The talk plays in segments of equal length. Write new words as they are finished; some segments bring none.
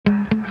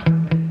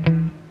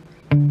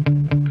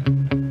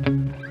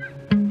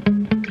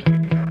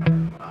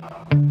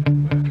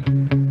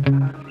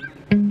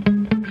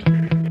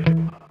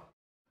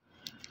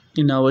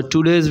In our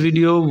today's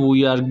video,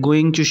 we are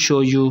going to show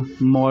you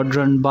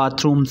modern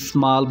bathroom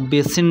small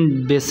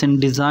basin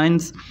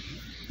designs.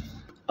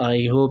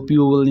 I hope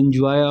you will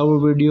enjoy our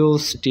video.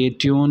 Stay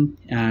tuned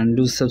and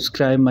do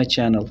subscribe my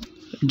channel.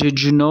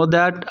 Did you know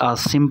that a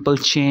simple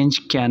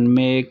change can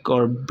make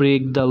or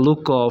break the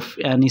look of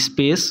any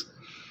space?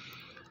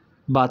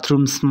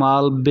 Bathroom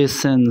small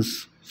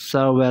basins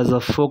serve as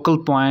a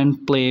focal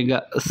point, playing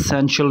an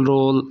essential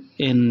role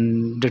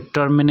in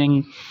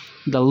determining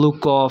the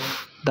look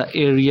of the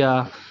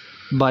area.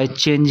 By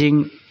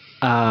changing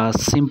a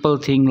simple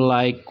thing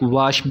like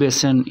wash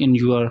basin in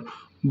your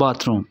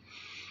bathroom,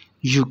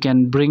 you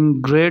can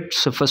bring great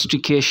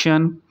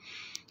sophistication.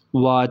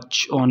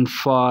 Watch on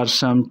for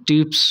some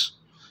tips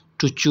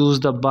to choose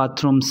the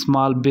bathroom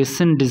small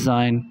basin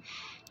design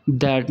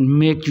that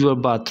make your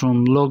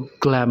bathroom look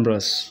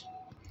glamorous.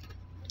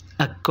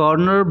 A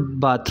corner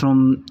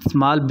bathroom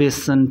small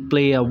basin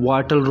play a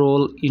vital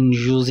role in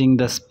using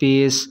the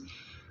space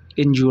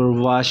in your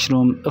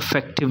washroom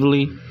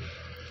effectively.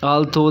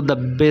 Although the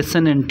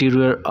basin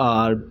interior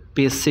are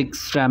basic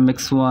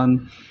ceramics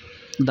one,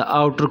 the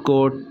outer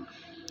coat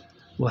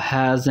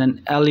has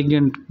an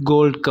elegant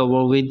gold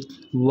cover with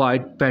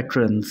white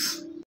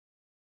patterns.